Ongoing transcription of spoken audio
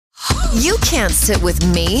You Can't Sit With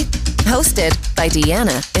Me, hosted by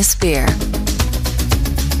Deanna Espir.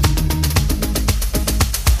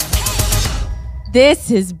 This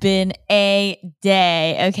has been a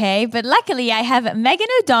day, okay? But luckily, I have Megan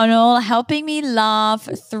O'Donnell helping me laugh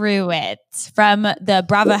through it from the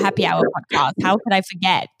Bravo Happy Hour podcast. How could I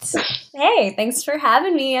forget? Hey, thanks for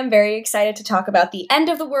having me. I'm very excited to talk about the end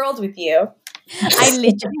of the world with you. I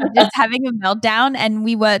literally was just having a meltdown and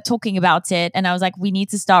we were talking about it. And I was like, we need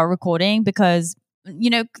to start recording because, you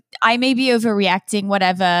know, I may be overreacting,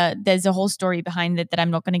 whatever. There's a whole story behind it that I'm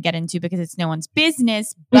not going to get into because it's no one's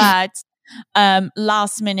business. But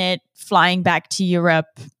last minute flying back to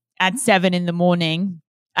Europe at 7 a.m.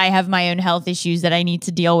 I have my own health issues that I need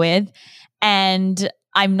to deal with. And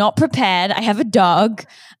I'm not prepared. I have a dog.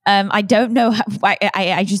 I don't know.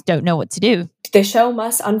 I just don't know what to do. The show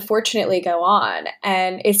must unfortunately go on.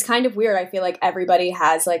 And it's kind of weird. I feel like everybody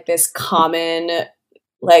has like this common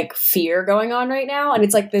like fear going on right now. And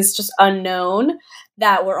it's like this just unknown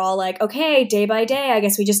that we're all like, okay, day by day, I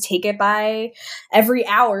guess we just take it by every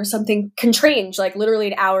hour. Something can change. Like literally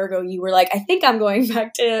an hour ago, you were like, I think I'm going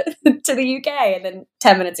back to the UK. And then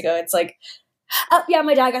 10 minutes ago, it's like, oh yeah,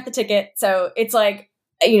 my dad got the ticket. So it's like,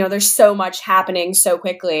 you know, there's so much happening so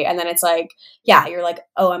quickly. And then it's like, yeah, you're like,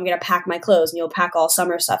 oh, I'm going to pack my clothes, and you'll pack all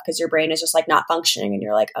summer stuff because your brain is just like not functioning. And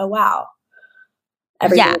you're like, oh, wow.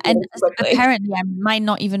 Yeah. And apparently I might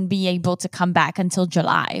not even be able to come back until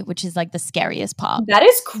July, which is like the scariest part. That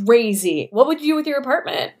is crazy. What would you do with your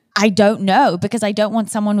apartment? I don't know because I don't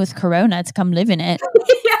want someone with corona to come live in it.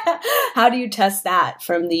 Yeah. How do you test that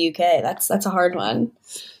from the UK? That's a hard one.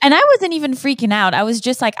 And I wasn't even freaking out. I was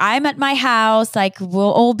just like, I'm at my house. Like,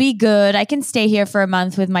 we'll all be good. I can stay here for a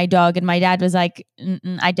month with my dog. And my dad was like,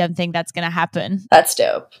 I don't think that's going to happen. That's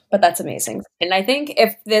dope. But that's amazing. And I think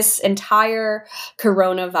if this entire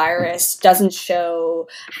coronavirus doesn't show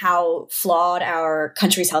how flawed our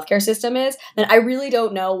country's healthcare system is, then I really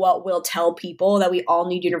don't know what will tell people that we all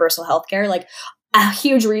need universal healthcare. Like, a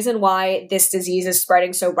huge reason why this disease is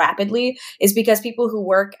spreading so rapidly is because people who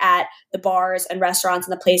work at the bars and restaurants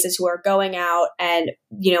and the places who are going out and,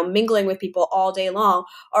 you know, mingling with people all day long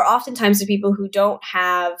are oftentimes the people who don't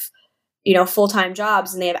have, you know, full-time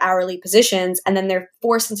jobs and they have hourly positions. And then they're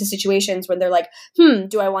forced into situations where they're like,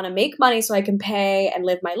 do I want to make money so I can pay and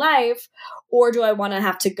live my life? Or do I want to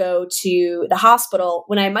have to go to the hospital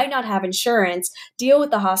when I might not have insurance, deal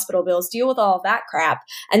with the hospital bills, deal with all of that crap?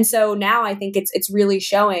 And so now I think it's really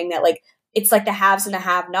showing that like, it's like the haves and the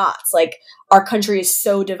have-nots. Like our country is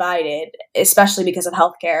so divided, especially because of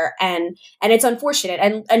healthcare, and it's unfortunate.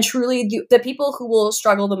 And truly, the people who will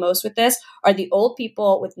struggle the most with this are the old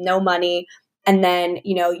people with no money, and then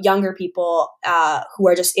you know younger people who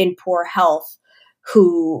are just in poor health,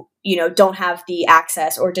 who you know don't have the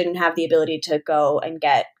access or didn't have the ability to go and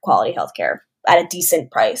get quality healthcare at a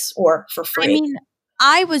decent price or for free. I mean,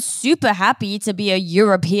 I was super happy to be a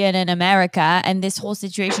European in America, and this whole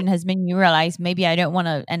situation has made me realize maybe I don't want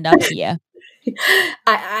to end up here.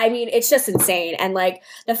 I mean, it's just insane. And like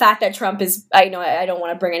the fact that Trump is, I know I don't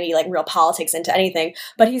want to bring any like real politics into anything,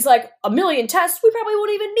 but he's like 1 million tests. We probably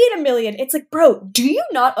won't even need 1 million. It's like, bro, do you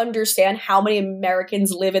not understand how many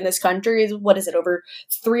Americans live in this country? What is it? Over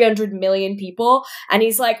 300 million people. And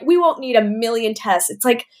he's like, we won't need 1 million tests. It's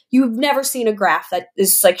like, you've never seen a graph that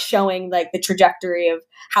is like showing like the trajectory of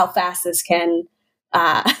how fast this can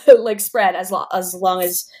like spread as long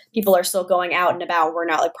as people are still going out and about. We're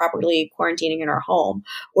not like properly quarantining in our home.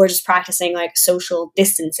 We're just practicing like social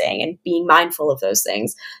distancing and being mindful of those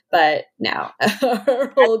things. But no,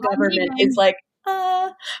 our whole government is like,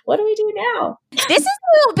 what do we do now? This is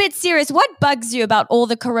a little bit serious. What bugs you about all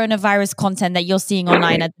the coronavirus content that you're seeing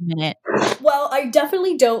online at the minute? Well, I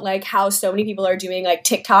definitely don't like how so many people are doing like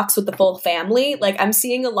TikToks with the full family. Like I'm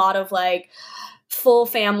seeing a lot of like full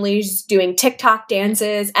families doing TikTok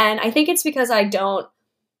dances. And I think it's because I don't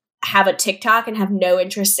have a TikTok and have no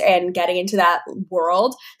interest in getting into that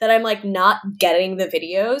world that I'm like not getting the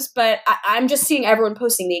videos, but I'm just seeing everyone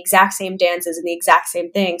posting the exact same dances and the exact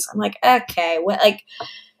same things. I'm like, okay, what, like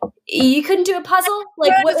you couldn't do a puzzle?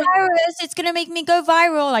 Like what virus? It's going to make me go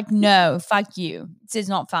viral. Like, no, fuck you. This is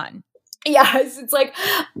not fun. Yes, it's like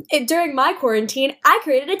during my quarantine, I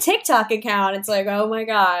created a TikTok account. It's like, oh my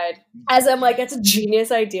God. As I'm like, that's a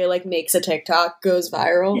genius idea, like makes a TikTok, goes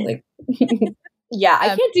viral. Like, yeah, I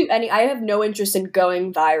can't do I have no interest in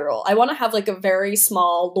going viral. I want to have like a very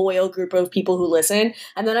small, loyal group of people who listen.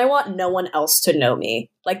 And then I want no one else to know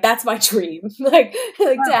me. Like, that's my dream. like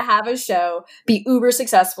to have a show, be uber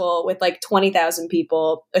successful with like 20,000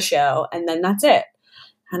 people a show. And then that's it.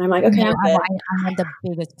 And I'm like, okay, I had the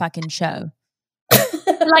biggest fucking show.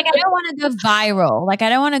 Like, I don't want to go viral. Like, I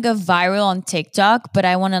don't want to go viral on TikTok, but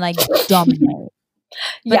I want to like dominate.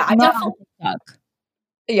 Yeah, I not definitely. on TikTok.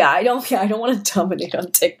 Yeah, I don't want to dominate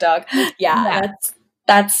on TikTok. Yeah.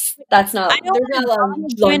 That's not. I don't There's not a lot of want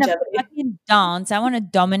to doing a longevity. fucking dance. I want to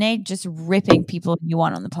dominate just ripping people you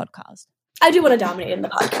want on the podcast. I do want to dominate in the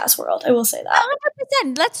podcast world. I will say that.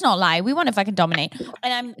 100%. Let's not lie. We want to fucking dominate.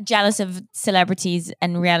 And I'm jealous of celebrities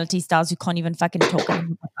and reality stars who can't even fucking talk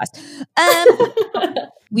on the podcast.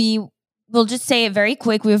 We will just say it very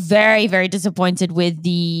quick. We're very, very disappointed with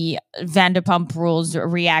the Vanderpump Rules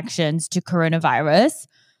reactions to coronavirus.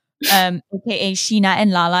 AKA Sheena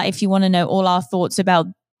and Lala. If you want to know all our thoughts about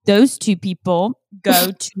those two people,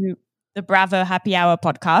 go to the Bravo Happy Hour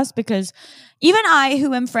podcast, because even I,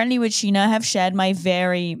 who am friendly with Sheena, have shared my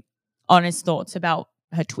very honest thoughts about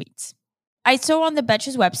her tweets. I saw on the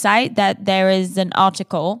Betches website that there is an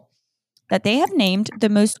article that they have named the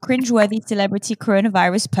most cringeworthy celebrity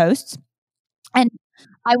coronavirus posts. And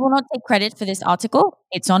I will not take credit for this article.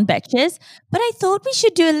 It's on Betches, but I thought we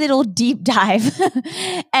should do a little deep dive.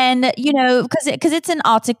 And, you know, because it's an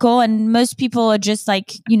article and most people are just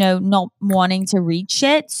like, you know, not wanting to read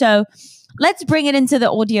shit. So let's bring it into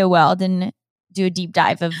the audio world and do a deep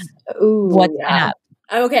dive of what's up.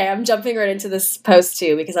 Okay, I'm jumping right into this post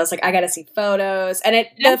too, because I was like, I gotta see photos. And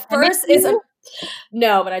the first is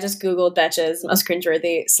no, but I just Googled Betches most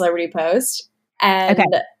cringeworthy celebrity post. And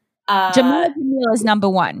Jameela Jamil is number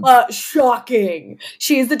one. Shocking.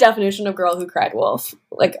 She is the definition of girl who cried wolf.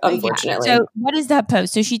 Like, unfortunately. Yeah. So what is that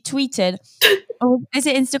post? So she tweeted, is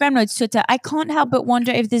it Instagram? No, it's Twitter. I can't help but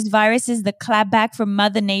wonder if this virus is the clapback from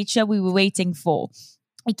Mother Nature we were waiting for.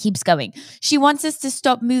 It keeps going. She wants us to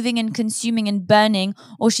stop moving and consuming and burning,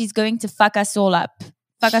 or she's going to fuck us all up.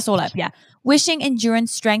 Fuck us all up, yeah. Wishing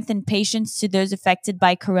endurance, strength, and patience to those affected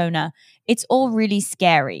by corona. It's all really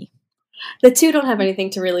scary. The two don't have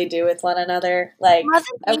anything to really do with one another. Like,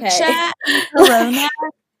 okay. Corona.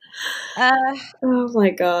 Oh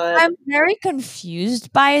my God. I'm very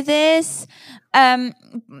confused by this. But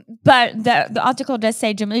the article does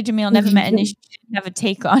say Jameela Jamil never met an issue she didn't have a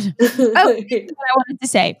take on. That's what I wanted to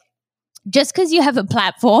say. Just because you have a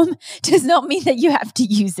platform does not mean that you have to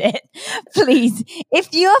use it. Please, if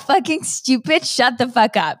you're fucking stupid, shut the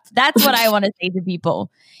fuck up. That's what I want to say to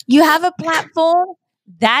people. You have a platform.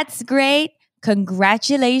 That's great.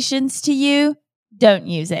 Congratulations to you. Don't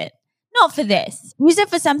use it. Not for this. Use it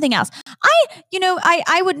for something else.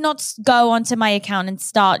 I would not go onto my account and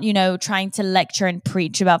start, trying to lecture and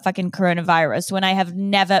preach about fucking coronavirus when I have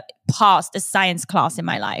never passed a science class in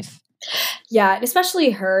my life. Yeah, and especially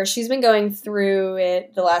her. She's been going through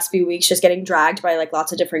it the last few weeks, just getting dragged by like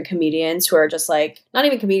lots of different comedians who are just like, not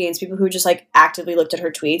even comedians, people who just like actively looked at her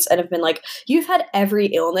tweets and have been like, you've had every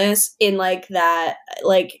illness in like that,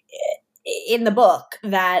 like in the book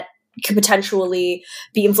that could potentially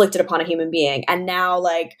be inflicted upon a human being. And now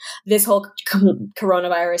like this whole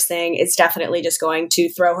coronavirus thing is definitely just going to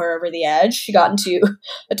throw her over the edge. She got into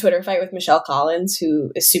a Twitter fight with Michelle Collins, who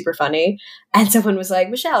is super funny. And someone was like,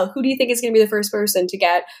 Michelle, who do you think is going to be the first person to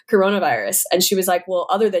get coronavirus? And she was like, well,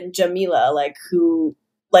 other than Jameela, like who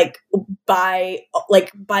like by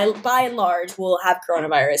and large will have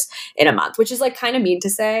coronavirus in a month, which is like kind of mean to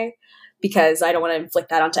say, because I don't want to inflict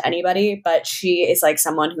that onto anybody, but she is like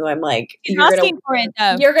someone who I'm like, you're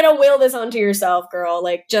gonna will this onto yourself, girl.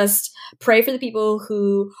 Like, just pray for the people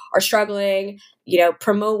who are struggling,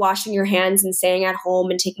 promote washing your hands and staying at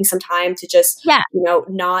home and taking some time to just,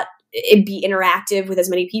 not be interactive with as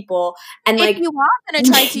many people. And if like, you are going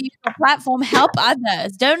to try to use your platform, help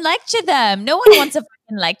others. Don't lecture them. No one wants a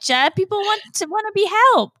fucking lecture. People want to be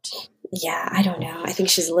helped. Yeah, I don't know. I think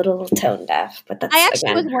she's a little tone deaf, but that's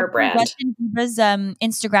was her brand. Justin Bieber's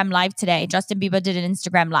Instagram live today. Justin Bieber did an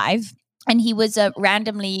Instagram live, and he was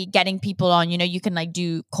randomly getting people on. You can like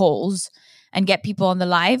do calls and get people on the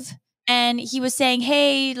live. And he was saying,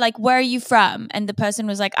 hey, like, where are you from? And the person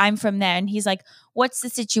was like, I'm from there. And he's like, what's the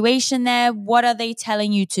situation there? What are they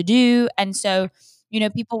telling you to do? And so,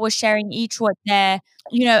 people were sharing each what their,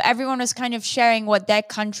 everyone was kind of sharing what their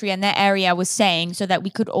country and their area was saying so that we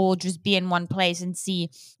could all just be in one place and see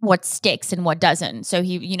what sticks and what doesn't. So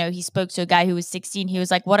he spoke to a guy who was 16. He was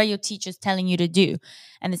like, what are your teachers telling you to do?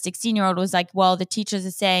 And the 16-year-old was like, well, the teachers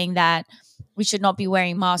are saying that we should not be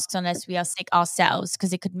wearing masks unless we are sick ourselves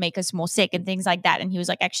because it could make us more sick and things like that. And he was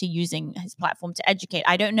like actually using his platform to educate.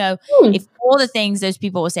 I don't know if all the things those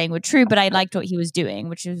people were saying were true, but I liked what he was doing,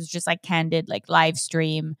 which was just like candid, like live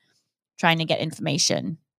stream, trying to get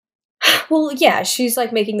information. Well, yeah, she's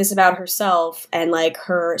like making this about herself and like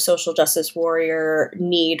her social justice warrior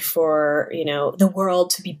need for, the world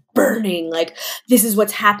to be burning. Like, this is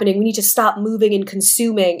what's happening. We need to stop moving and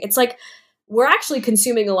consuming. It's like, we're actually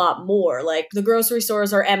consuming a lot more. Like, the grocery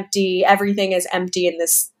stores are empty. Everything is empty in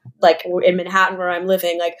this, like, in Manhattan where I'm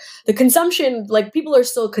living. Like, the consumption, like, people are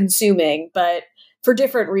still consuming, but for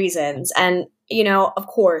different reasons. And, of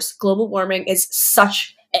course, global warming is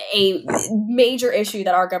such a major issue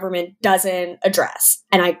that our government doesn't address,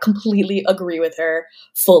 and I completely agree with her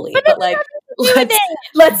fully. But like,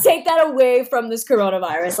 let's take that away from this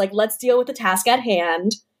coronavirus. Like, let's deal with the task at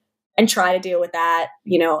hand and try to deal with that,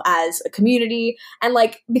 as a community. And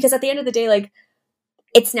like, because at the end of the day, like,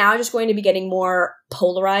 it's now just going to be getting more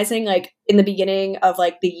polarizing. Like, in the beginning of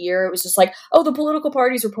like the year, it was just like, oh, the political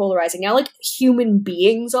parties were polarizing. Now, like, human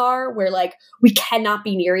beings are, where like we cannot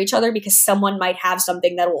be near each other because someone might have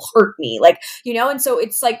something that will hurt me. Like, and so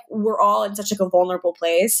it's like we're all in such like a vulnerable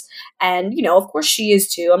place. And, of course she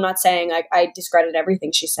is too. I'm not saying like I discredit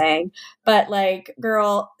everything she's saying, but like,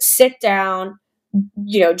 girl, sit down,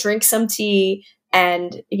 drink some tea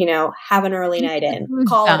and, have an early night in.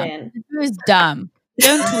 Call it in. It was dumb.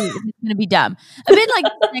 Don't tweet. It's going to be dumb. A bit like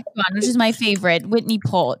the next one, which is my favorite. Whitney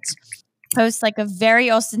Port posts like a very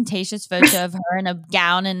ostentatious photo of her in a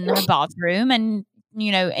gown in her bathroom and,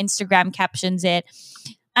 Instagram captions it.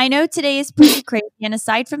 I know today is pretty crazy. And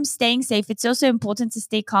aside from staying safe, it's also important to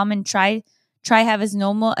stay calm and try have as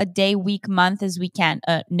normal a day, week, month as we can.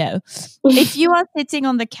 No. If you are sitting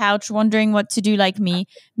on the couch wondering what to do like me,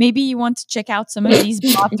 maybe you want to check out some of these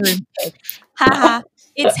bathroom pics. Haha,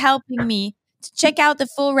 it's helping me. Check out the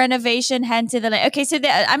full renovation, hand to the link. Okay, so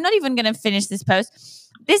I'm not even going to finish this post.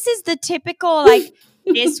 This is the typical, like,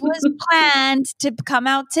 this was planned to come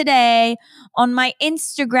out today on my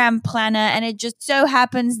Instagram planner, and it just so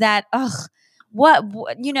happens that, what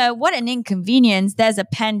an inconvenience. There's a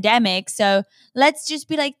pandemic, so let's just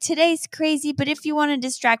be like, today's crazy, but if you want a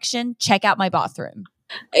distraction, check out my bathroom.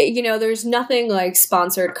 There's nothing like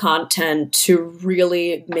sponsored content to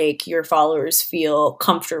really make your followers feel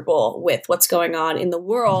comfortable with what's going on in the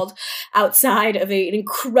world outside of an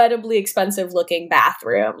incredibly expensive looking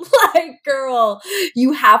bathroom. Like, girl,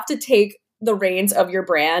 you have to take the reins of your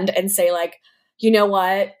brand and say like, you know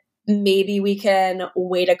what? Maybe we can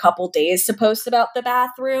wait a couple days to post about the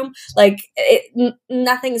bathroom. Like,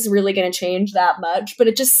 nothing's really going to change that much, but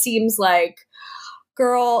it just seems like,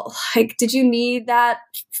 girl, like, did you need that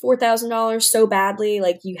 $4,000 so badly?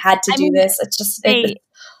 Like, you had to do this. It's just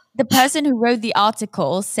the person who wrote the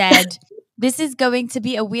article said this is going to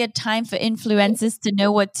be a weird time for influencers to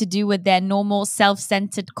know what to do with their normal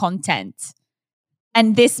self-centered content,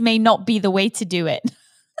 and this may not be the way to do it.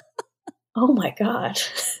 Oh my god,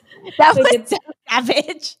 that was so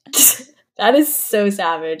savage. That is so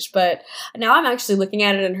savage. But now I'm actually looking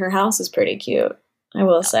at it, and her house is pretty cute, I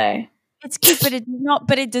will say. It's cute,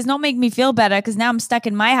 but it does not make me feel better because now I'm stuck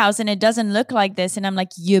in my house and it doesn't look like this. And I'm like,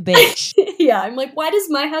 you bitch. Yeah, I'm like, why does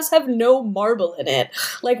my house have no marble in it?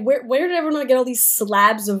 Like, where did everyone get all these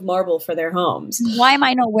slabs of marble for their homes? Why am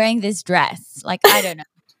I not wearing this dress? Like, I don't know.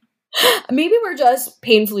 Maybe we're just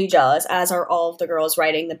painfully jealous, as are all of the girls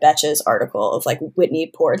writing the Betches article of like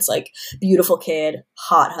Whitney Port's like beautiful kid,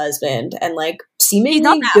 hot husband, and like seemingly he's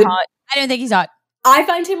not that good. hot. I don't think he's hot. I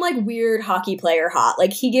find him like weird hockey player hot.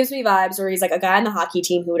 Like, he gives me vibes where he's like a guy on the hockey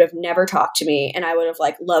team who would have never talked to me, and I would have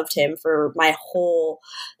like loved him for my whole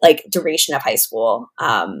like duration of high school.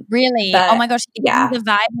 Really? But, oh my gosh. Yeah. The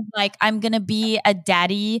vibe of like, I'm going to be a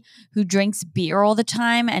daddy who drinks beer all the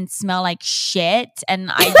time and smell like shit.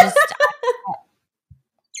 And I just,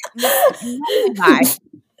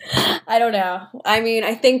 I don't know. I mean,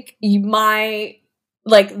 I think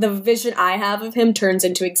the vision I have of him turns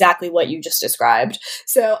into exactly what you just described.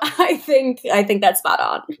 So I think that's spot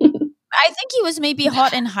on. I think he was maybe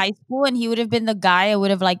hot in high school, and he would have been the guy I would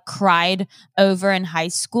have like cried over in high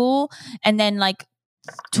school. And then like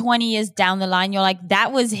 20 years down the line, you're like,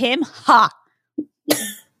 that was him? Ha!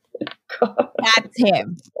 That's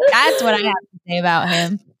him. That's what I have to say about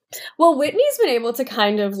him. Well, Whitney's been able to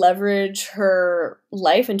kind of leverage her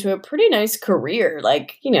life into a pretty nice career.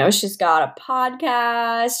 Like, she's got a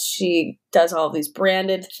podcast. She does all these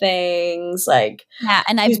branded things. Like, yeah,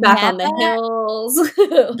 and she's back on the hills.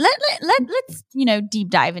 Let's deep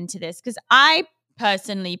dive into this, because I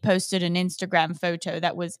personally posted an Instagram photo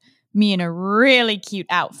that was me in a really cute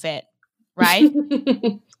outfit, right?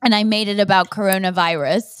 And I made it about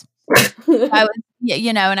coronavirus. I was,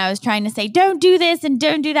 and I was trying to say, don't do this and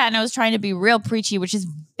don't do that. And I was trying to be real preachy, which is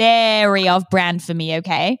very off brand for me.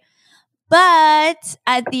 Okay. But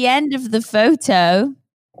at the end of the photo,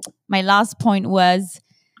 my last point was,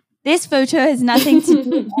 This photo has nothing to do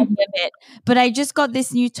with any of it, but I just got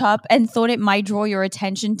this new top and thought it might draw your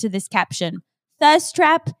attention to this caption. Thirst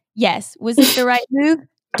trap? Yes. Was it the right move?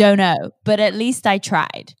 Don't know, but at least I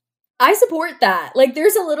tried. I support that. Like,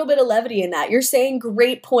 there's a little bit of levity in that. You're saying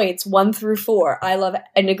great points 1 through 4. I love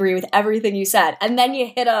and agree with everything you said. And then you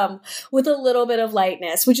hit them with a little bit of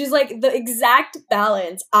lightness, which is like the exact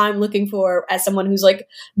balance I'm looking for as someone who's like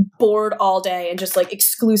bored all day and just like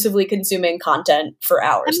exclusively consuming content for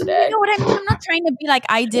hours a day. You know what I mean? I'm not trying to be like,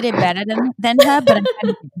 I did it better than her, but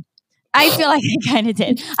I feel like I kind of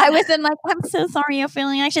did. I wasn't like, I'm so sorry you're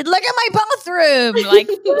feeling I should look at my bathroom. Like,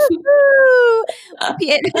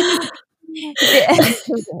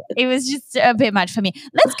 it was just a bit much for me.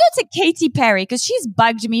 Let's go to Katy Perry because she's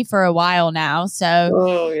bugged me for a while now. So,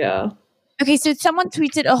 oh yeah. Okay, so someone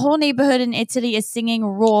tweeted a whole neighborhood in Italy is singing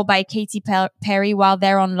 "Raw" by Katy Perry while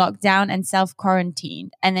they're on lockdown and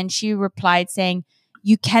self-quarantined, and then she replied saying,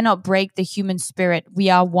 "You cannot break the human spirit. We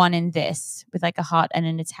are one in this," with like a heart and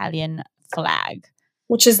an Italian flag.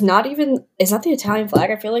 Which is not even, is that the Italian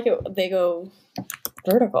flag? I feel like they go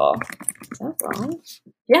vertical. Is that wrong?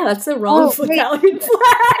 Yeah, that's the wrong Italian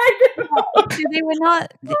flag. So they were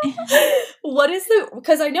not. What is the,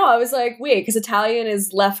 because I know, I was like, wait, because Italian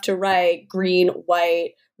is left to right, green,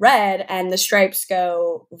 white, red, and the stripes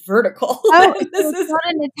go vertical. Oh, this is not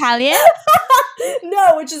an Italian?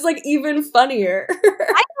 No, which is like even funnier.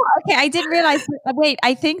 Okay, I didn't realize. Wait,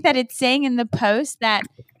 I think that it's saying in the post that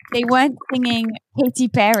they weren't singing Katy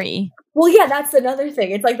Perry. Well, yeah, that's another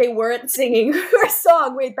thing. It's like they weren't singing her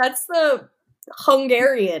song. Wait, that's the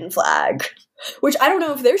Hungarian flag, which I don't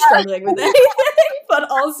know if they're struggling with anything,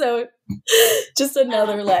 but also just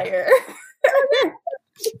another layer.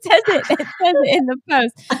 It says it in the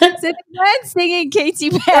post. So they weren't singing Katy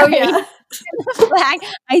Perry. Oh, yeah. The flag.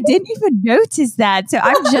 I didn't even notice that. So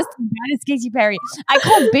I'm just as bad as Katy Perry. I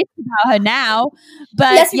can't bitch about her now,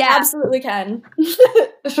 but yes, you absolutely can.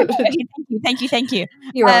 Thank you.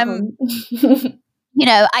 You're welcome. You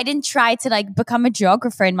know, I didn't try to like become a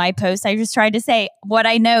geographer in my post. I just tried to say what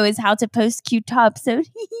I know is how to post cute tops. So,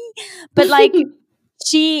 but like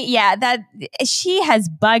she has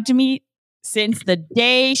bugged me since the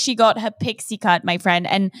day she got her pixie cut, my friend.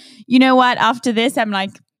 And you know what? After this, I'm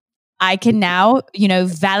like, I can now,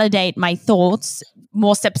 validate my thoughts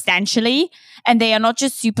more substantially. And they are not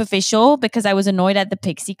just superficial because I was annoyed at the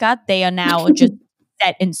pixie cut. They are now just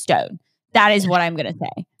set in stone. That is what I'm going to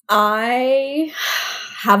say. I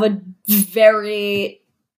have a very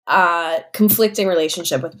conflicting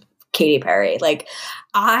relationship with Katy Perry. Like,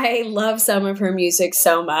 I love some of her music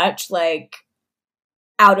so much, like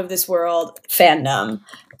out of this world fandom.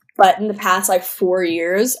 But in the past, like 4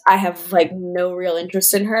 years, I have like no real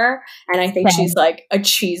interest in her. And I think she's like a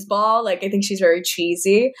cheese ball. Like, I think she's very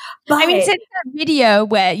cheesy. But I mean, since that video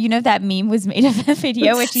where, that meme was made of a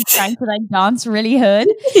video where she's trying to like dance really hood.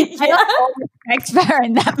 Yeah. I don't have respect for her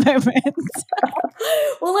in that moment.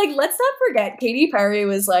 Well, like, let's not forget, Katy Perry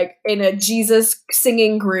was like in a Jesus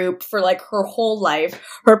singing group for like her whole life.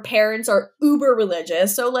 Her parents are uber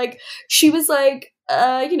religious. So like, she was like,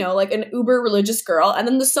 like an uber religious girl. And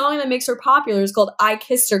then the song that makes her popular is called I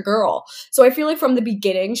Kissed a Girl. So I feel like from the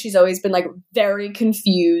beginning, she's always been like very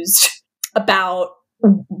confused about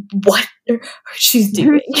what she's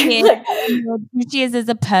doing. Who she is as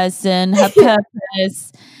a person, her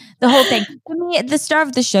purpose, the whole thing. For me, at the start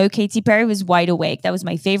of the show, Katy Perry was Wide Awake. That was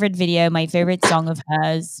my favorite video, my favorite song of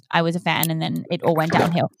hers. I was a fan, and then it all went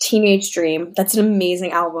downhill. Teenage Dream. That's an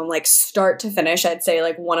amazing album, like start to finish. I'd say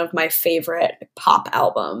like one of my favorite pop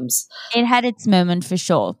albums. It had its moment for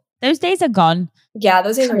sure. Those days are gone. Yeah,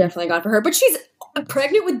 those days are definitely gone for her. But she's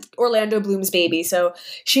pregnant with Orlando Bloom's baby, so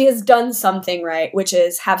she has done something right, which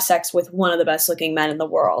is have sex with one of the best looking men in the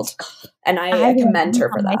world. And I commend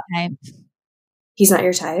her for that. He's not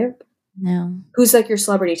your type? No. Who's like your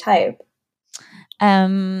celebrity type?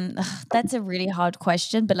 That's a really hard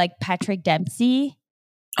question, but like Patrick Dempsey.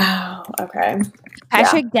 Oh, okay.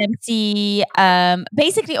 Patrick Dempsey,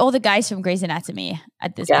 basically all the guys from Grey's Anatomy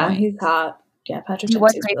at this point. Yeah, he's hot. Yeah, Patrick Dempsey. You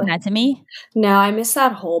watch Grey's Anatomy? No, I missed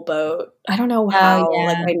that whole boat. I don't know how. Oh,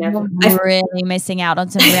 yeah. Like, I'm really missing out on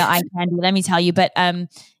some real eye candy, let me tell you. But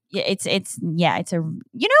yeah, it's a,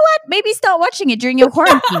 you know what? Maybe start watching it during your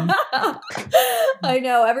quarantine. I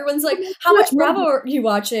know. Everyone's like, how much Bravo are you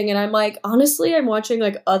watching? And I'm like, honestly, I'm watching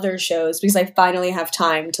like other shows because I finally have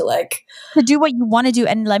time to do what you want to do.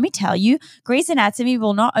 And let me tell you, Grey's Anatomy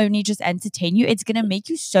will not only just entertain you, it's going to make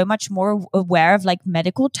you so much more aware of like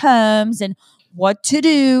medical terms and what to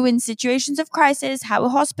do in situations of crisis, how a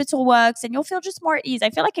hospital works, and you'll feel just more at ease. I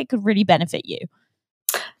feel like it could really benefit you.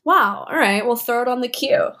 Wow. All right. We'll throw it on the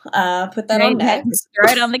queue. Put that on next.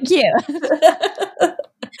 Throw it on the queue.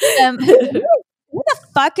 Who the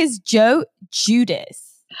fuck is Joe Judice?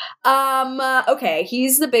 Okay,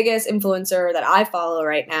 he's the biggest influencer that I follow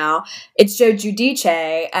right now. It's Joe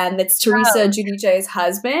Giudice, and it's Teresa Giudice's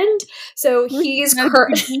husband. So he is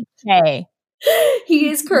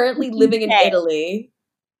currently living in Italy.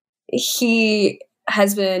 He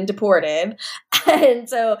has been deported, and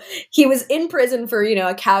so he was in prison for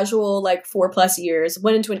a casual 4+ years,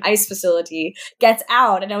 went into an ICE facility, gets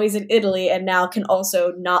out, and now he's in Italy, and now can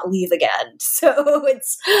also not leave again. So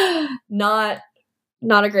it's not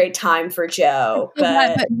a great time for Joe.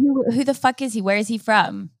 But who the fuck is he? Where is he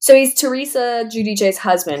from? So he's Teresa Giudice's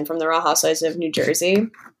husband from the Real Housewives of New Jersey.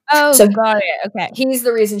 Oh, so got it. Okay. He's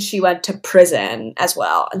the reason she went to prison as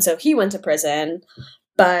well. And so he went to prison,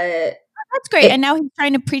 but that's great. And now he's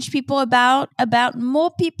trying to preach people about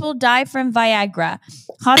more people die from Viagra,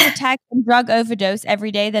 heart attack and drug overdose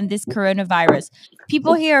every day than this coronavirus.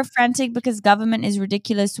 People here are frantic because government is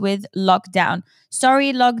ridiculous with lockdown.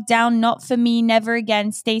 Sorry, lockdown, not for me. Never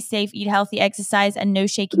again. Stay safe, eat healthy, exercise, and no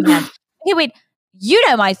shaking hands. Okay, wait. You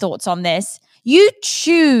know my thoughts on this. You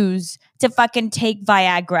choose to fucking take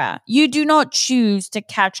Viagra. You do not choose to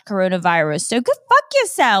catch coronavirus. So go fuck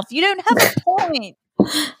yourself. You don't have a point.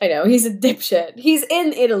 I know, he's a dipshit. He's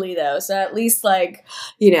in Italy though, so at least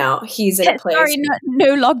he's in a place. Sorry,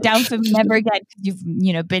 no lockdown for me, never again, because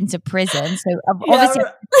you've been to prison. So obviously,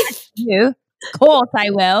 you, of course, I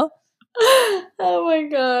will. Oh my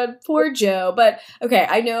god, poor Joe. But okay,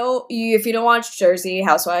 I know if you don't watch Jersey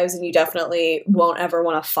Housewives, and you definitely won't ever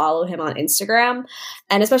want to follow him on Instagram,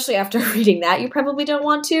 and especially after reading that, you probably don't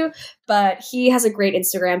want to. But he has a great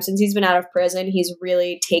Instagram. Since he's been out of prison, he's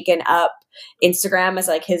really taken up Instagram as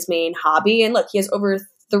his main hobby. And look, he has over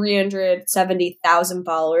 370,000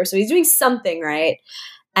 followers, so he's doing something right.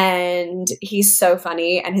 And he's so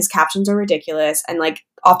funny, and his captions are ridiculous. And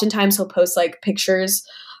oftentimes he'll post pictures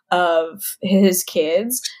of his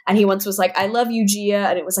kids, and he once was I love you, Gia,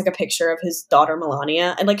 and it was a picture of his daughter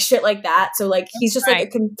Melania, and shit like that. So he's just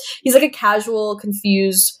he's a casual,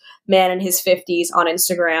 confused man in his 50s on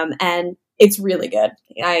Instagram, and it's really good.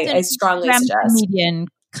 I strongly suggest. Comedian,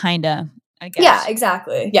 kinda, I guess. Yeah,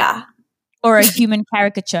 exactly. Yeah, or a human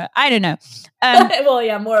caricature. I don't know. Well,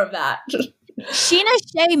 yeah, more of that. Scheana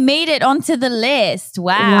Shay made it onto the list.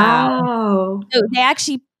 Wow. So they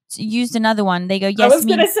actually used another one. They go, yes. I was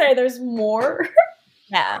going to say there's more.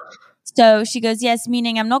 Yeah. So she goes, yes,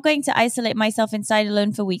 meaning I'm not going to isolate myself inside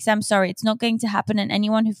alone for weeks. I'm sorry. It's not going to happen. And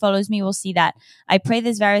anyone who follows me will see that. I pray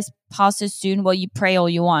this virus passes soon. Well, you pray all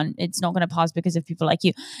you want. It's not going to pass because of people like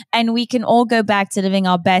you. And we can all go back to living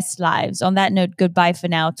our best lives. On that note, goodbye for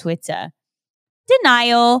now, Twitter.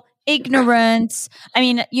 Denial. Ignorance. I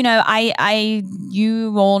mean,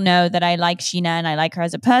 you all know that I like Scheana and I like her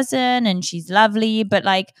as a person and she's lovely. But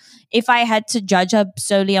if I had to judge her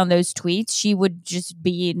solely on those tweets, she would just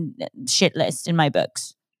be in shit list in my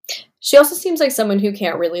books. She also seems like someone who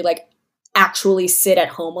can't really actually sit at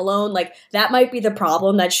home alone. That might be the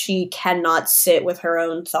problem, that she cannot sit with her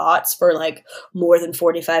own thoughts for more than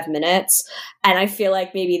 45 minutes. And I feel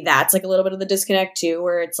maybe that's a little bit of the disconnect too,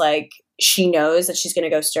 where it's she knows that she's going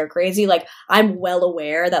to go stir crazy. I'm well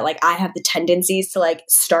aware that I have the tendencies to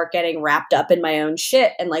start getting wrapped up in my own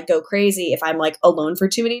shit and go crazy if I'm alone for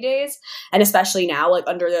too many days. And especially now,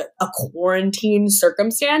 under a quarantine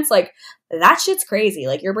circumstance, that shit's crazy.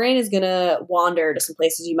 Your brain is going to wander to some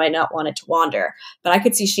places you might not want it to wander. But I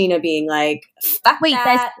could see Scheana being fuck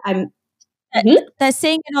that. They're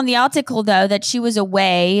saying it on the article though that she was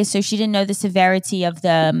away, so she didn't know the severity of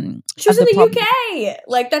the. She was in the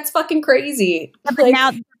UK. That's fucking crazy.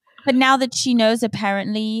 Yeah, but now that she knows,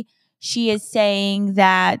 apparently she is saying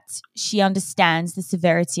that she understands the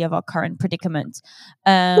severity of our current predicament.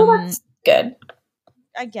 Well, that's good,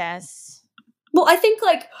 I guess. Well, I think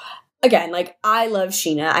again, I love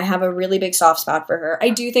Scheana. I have a really big soft spot for her. I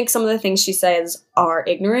do think some of the things she says are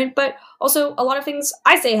ignorant, but also a lot of things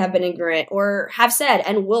I say have been ignorant or have said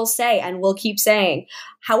and will say and will keep saying.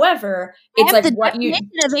 However, it's the what you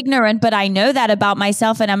of ignorant, but I know that about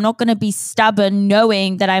myself, and I'm not going to be stubborn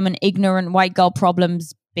knowing that I'm an ignorant white girl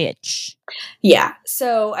problems bitch. Yeah.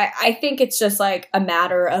 So I think it's just a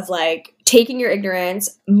matter of taking your ignorance,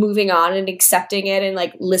 moving on and accepting it, and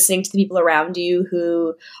listening to the people around you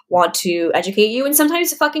who want to educate you. And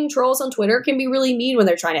sometimes fucking trolls on Twitter can be really mean when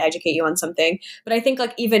they're trying to educate you on something. But I think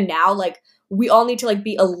even now, we all need to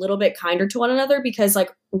be a little bit kinder to one another, because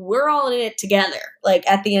we're all in it together,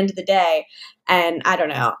 at the end of the day. And I don't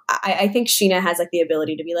know. I think Scheana has the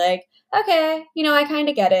ability to be okay, I kind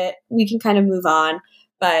of get it. We can kind of move on.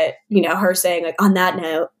 But, you know, her saying like, on that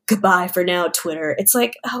note, goodbye for now, Twitter. It's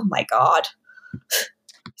like, oh my God.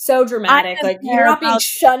 So dramatic. Like, you're not being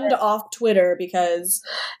shunned off Twitter because,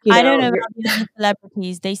 you know, I don't know about the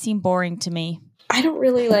celebrities. They seem boring to me. I don't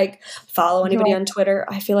really like follow anybody on Twitter.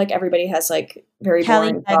 I feel like everybody has like very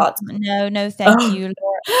boring thoughts. No, thank you,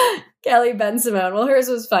 Laura. Kelly Bensimon. Well, hers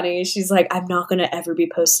was funny. She's like, I'm not going to ever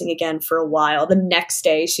be posting again for a while. The next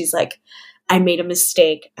day, she's like, I made a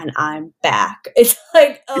mistake and I'm back. It's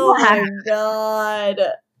like, oh my God.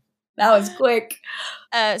 That was quick.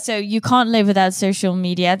 So you can't live without social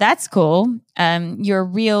media. That's cool. You're a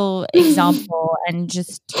real example and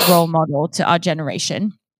just role model to our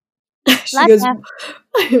generation. She goes,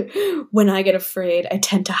 when I get afraid, I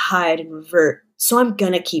tend to hide and revert. So I'm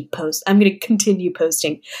going to keep posting. I'm going to continue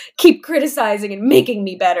posting, keep criticizing and making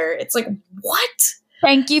me better. It's like, what?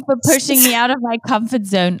 Thank you for pushing me out of my comfort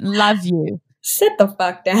zone. Love you. Sit the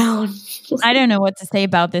fuck down. I don't know what to say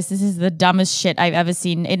about this. This is the dumbest shit I've ever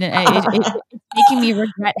seen. It's making me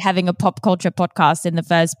regret having a pop culture podcast in the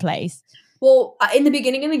first place. Well, in the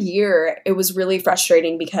beginning of the year, it was really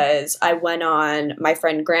frustrating because I went on my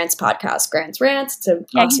friend Grant's podcast, Grant's Rants. It's an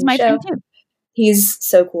awesome he's my show. friend too. He's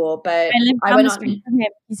so cool, but I went on from him.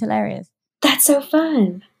 He's hilarious. That's so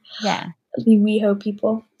fun. Yeah. The WeHo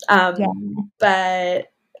people. But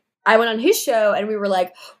I went on his show and we were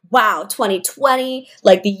like, wow, 2020,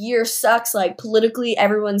 like the year sucks, like politically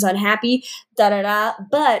everyone's unhappy,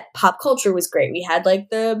 but pop culture was great. We had like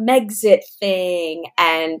the Megxit thing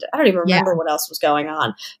and I don't even remember what else was going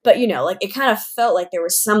on. But you know, like it kind of felt like there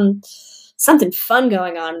was something fun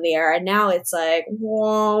going on in the air, and now it's like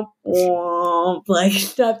womp womp, like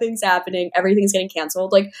nothing's happening, everything's getting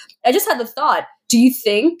canceled. Like I just had the thought, do you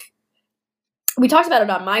think, we talked about it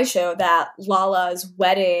on my show, that Lala's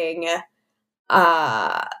wedding,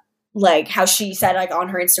 like how she said like on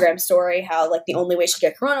her Instagram story how like the only way she'd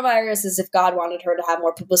get coronavirus is if God wanted her to have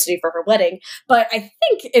more publicity for her wedding. But I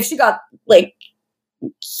think if she got like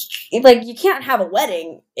you can't have a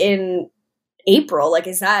wedding in April. Like,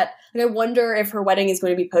 is that, like, I wonder if her wedding is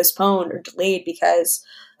going to be postponed or delayed because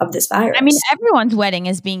of this virus. I mean, everyone's wedding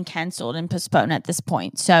is being canceled and postponed at this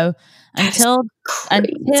point. So until,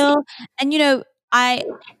 and you know, I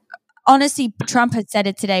honestly, Trump had said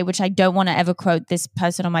it today, which I don't want to ever quote this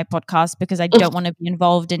person on my podcast because I don't want to be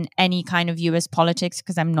involved in any kind of US politics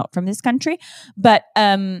because I'm not from this country. But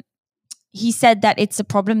he said that it's a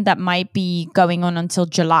problem that might be going on until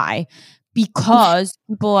July because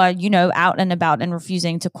people are, you know, out and about and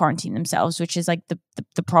refusing to quarantine themselves, which is like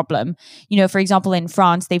the problem. You know, for example, in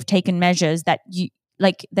France, they've taken measures that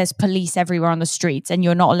there's police everywhere on the streets and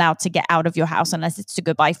you're not allowed to get out of your house unless it's to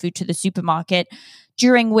go buy food to the supermarket,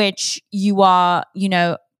 during which you are, you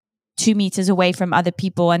know, 2 meters away from other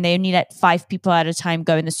people and they only let 5 people at a time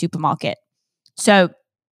go in the supermarket. So,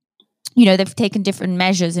 you know, they've taken different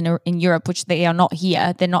measures in Europe, which they are not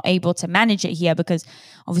here. They're not able to manage it here because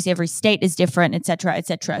obviously every state is different, et cetera, et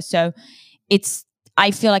cetera. So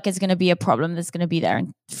I feel like it's going to be a problem that's going to be there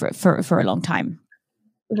for a long time.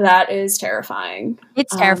 That is terrifying.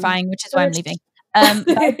 It's terrifying, which is why I'm leaving. I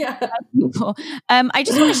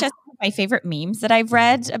just want to share some of my favorite memes that I've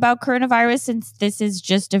read about coronavirus, since this is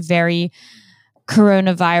just a very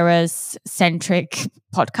coronavirus-centric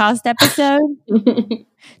podcast episode.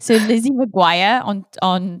 So Lizzie McGuire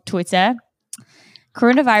on Twitter,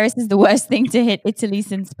 coronavirus is the worst thing to hit Italy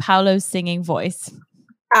since Paolo's singing voice.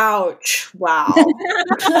 Ouch. Wow.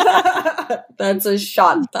 That's a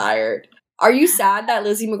shot fired. Are you sad that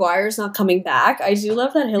Lizzie McGuire is not coming back? I do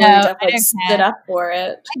love that Hillary Duff stood up for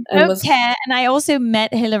it. I don't care. And I also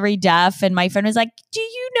met Hillary Duff and my friend was like, do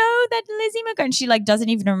you know that Lizzie McGuire? And she like doesn't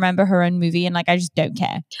even remember her own movie. And like, I just don't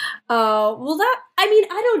care. Oh, well I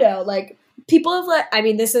don't know. Like, people have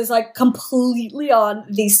this is like completely on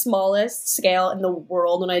the smallest scale in the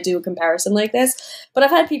world when I do a comparison like this. But I've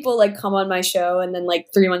had people like come on my show and then like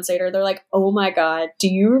 3 months later, they're like, oh my God, do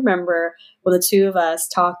you remember when the two of us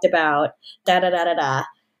talked about da-da-da-da-da?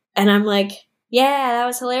 And I'm like, yeah, that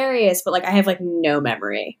was hilarious. But like, I have like no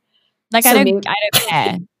memory. Like, so I don't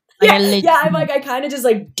care. Like, I'm like, I kind of just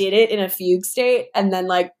like did it in a fugue state and then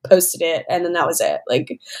like posted it and then that was it.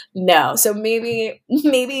 Like, no. So maybe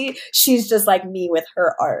she's just like me with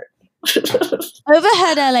her art.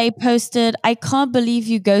 Overheard LA posted, I can't believe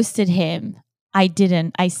you ghosted him. I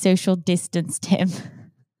didn't. I social distanced him.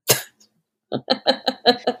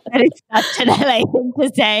 That is such an LA thing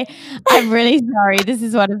to say. I'm really sorry. This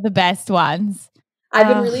is one of the best ones. I've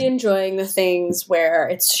been really enjoying the things where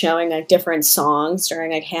it's showing like different songs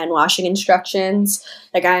during like hand washing instructions.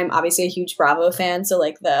 Like, I'm obviously a huge Bravo fan, so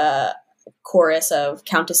like the chorus of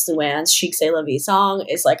Countess Luann's Chic C'est La Vie song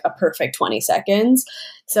is like a perfect 20 seconds.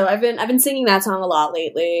 So I've been singing that song a lot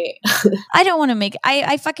lately. I don't want to make,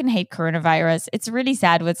 I fucking hate coronavirus. It's really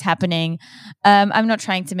sad what's happening. I'm not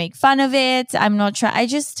trying to make fun of it.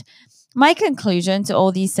 My conclusion to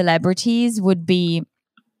all these celebrities would be,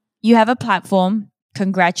 you have a platform.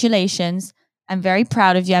 Congratulations. I'm very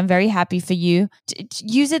proud of you. I'm very happy for you.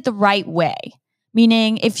 Use it the right way.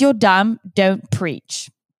 Meaning, if you're dumb, don't preach.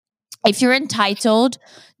 If you're entitled,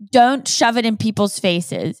 don't shove it in people's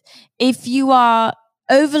faces. If you are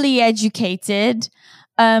overly educated,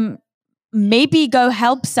 maybe go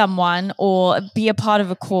help someone or be a part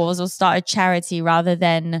of a cause or start a charity rather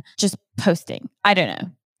than just posting. I don't know.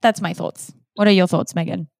 That's my thoughts. What are your thoughts,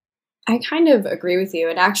 Megan? I kind of agree with you.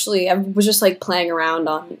 And actually, I was just like playing around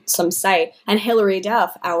on some site, and Hillary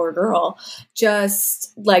Duff, our girl,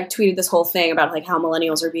 just like tweeted this whole thing about like how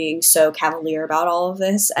millennials are being so cavalier about all of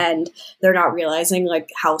this, and they're not realizing like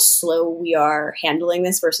how slow we are handling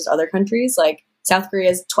this versus other countries. Like South Korea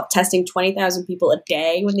is testing 20,000 people a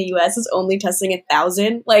day when the US is only testing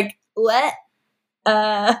 1,000. Like what?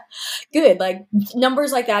 Good. Like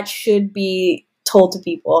numbers like that should be told to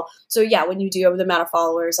people. So yeah, when you do have the amount of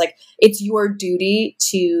followers, like it's your duty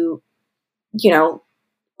to, you know,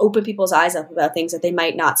 open people's eyes up about things that they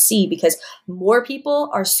might not see, because more people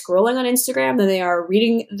are scrolling on Instagram than they are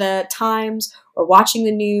reading the Times or watching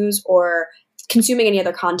the news or consuming any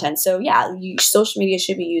other content. So yeah, social media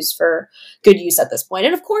should be used for good use at this point.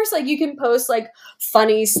 And of course, like you can post like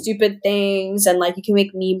funny, stupid things and like you can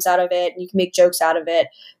make memes out of it and you can make jokes out of it.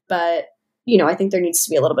 But, you know, I think there needs to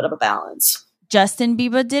be a little bit of a balance. Justin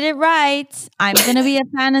Bieber did it right. I'm going to be a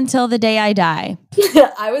fan until the day I die.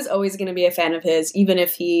 I was always going to be a fan of his, even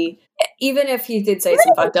if he did say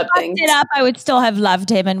some fucked up things. I would still have loved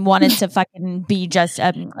him and wanted to fucking be just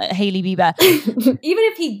Hailey Bieber. Even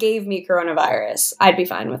if he gave me coronavirus, I'd be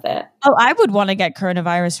fine with it. Oh, I would want to get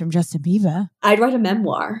coronavirus from Justin Bieber. I'd write a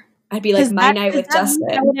memoir. I'd be like, My Night with Justin.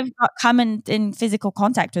 I would have come in physical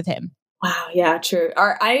contact with him. Wow, yeah, true.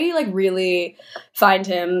 I like really find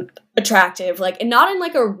him attractive, like, and not in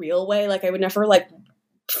like a real way. Like I would never like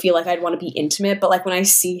feel like I'd want to be intimate, but like when I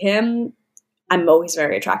see him, I'm always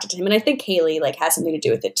very attracted to him. And I think Hailey like has something to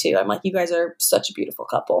do with it too. I'm like, you guys are such a beautiful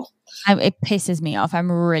couple. It pisses me off.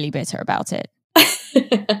 I'm really bitter about it.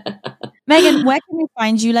 Megan, where can we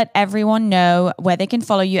find you? Let everyone know where they can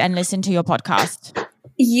follow you and listen to your podcast.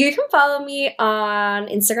 You can follow me on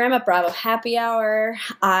Instagram at Bravo Happy Hour.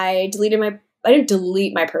 I didn't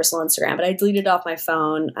delete my personal Instagram, but I deleted it off my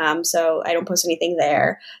phone, so I don't post anything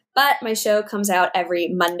there. But my show comes out every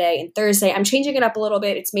Monday and Thursday. I'm changing it up a little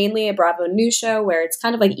bit. It's mainly a Bravo news show where it's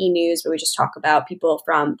kind of like e-news, where we just talk about people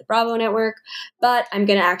from the Bravo network. But I'm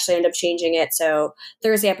going to actually end up changing it. So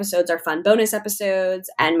Thursday episodes are fun bonus episodes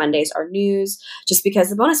and Mondays are news, just because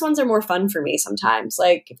the bonus ones are more fun for me sometimes.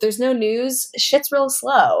 Like if there's no news, shit's real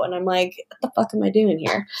slow. And I'm like, what the fuck am I doing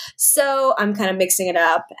here? So I'm kind of mixing it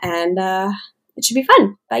up and, it should be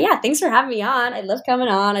fun. But yeah, thanks for having me on. I love coming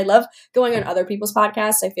on. I love going on other people's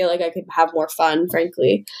podcasts. I feel like I could have more fun,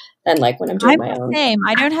 frankly, than like when I'm doing my own. Same.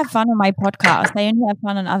 I don't have fun on my podcast. I only have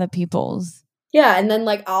fun on other people's. Yeah, and then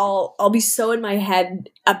like I'll be so in my head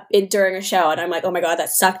during a show, and I'm like, oh my god, that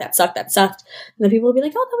sucked. And then people will be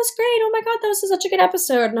like, oh, that was great. Oh my god, that was such a good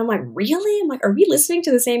episode. And I'm like, really? I'm like, are we listening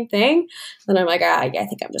to the same thing? And I'm like, I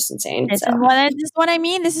think I'm just insane. This is what I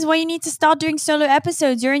mean. This is why you need to start doing solo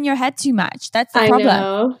episodes. You're in your head too much. That's the problem. I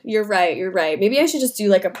know. You're right. Maybe I should just do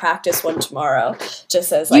like a practice one tomorrow,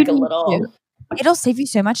 just as like a little. It'll save you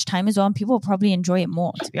so much time as well, and people will probably enjoy it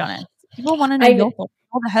more. To be honest, people want to know your thoughts,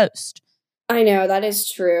 or the host. I know, that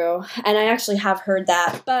is true. And I actually have heard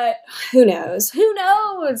that, but who knows?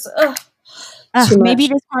 Ugh, maybe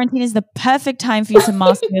this quarantine is the perfect time for you to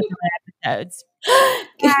master your episodes.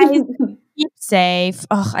 Guys, keep safe.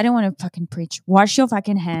 I don't want to fucking preach. Wash your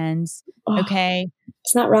fucking hands, okay?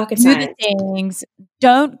 It's not rocket science. Do the things.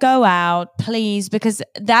 Don't go out, please, because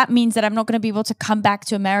that means that I'm not going to be able to come back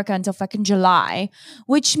to America until fucking July,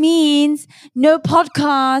 which means no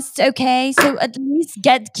podcasts, okay? So at least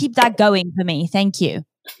keep that going for me. Thank you.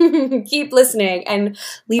 Keep listening and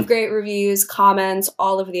leave great reviews, comments,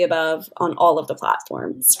 all of the above on all of the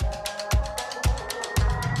platforms.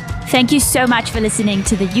 Thank you so much for listening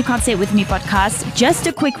to the You Can't Say It With Me podcast. Just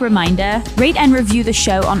a quick reminder, rate and review the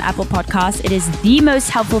show on Apple Podcasts. It is the most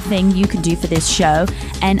helpful thing you can do for this show.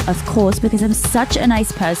 And of course, because I'm such a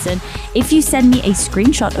nice person, if you send me a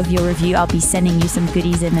screenshot of your review, I'll be sending you some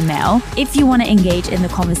goodies in the mail. If you want to engage in the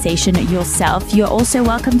conversation yourself, you're also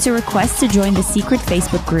welcome to request to join the secret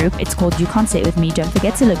Facebook group. It's called You Can't Say It With Me. Don't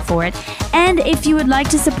forget to look for it. And if you would like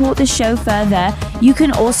to support the show further, you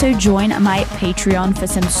can also join my Patreon for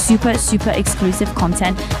some super exclusive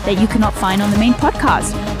content that you cannot find on the main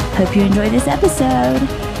podcast. Hope you enjoy this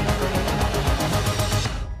episode.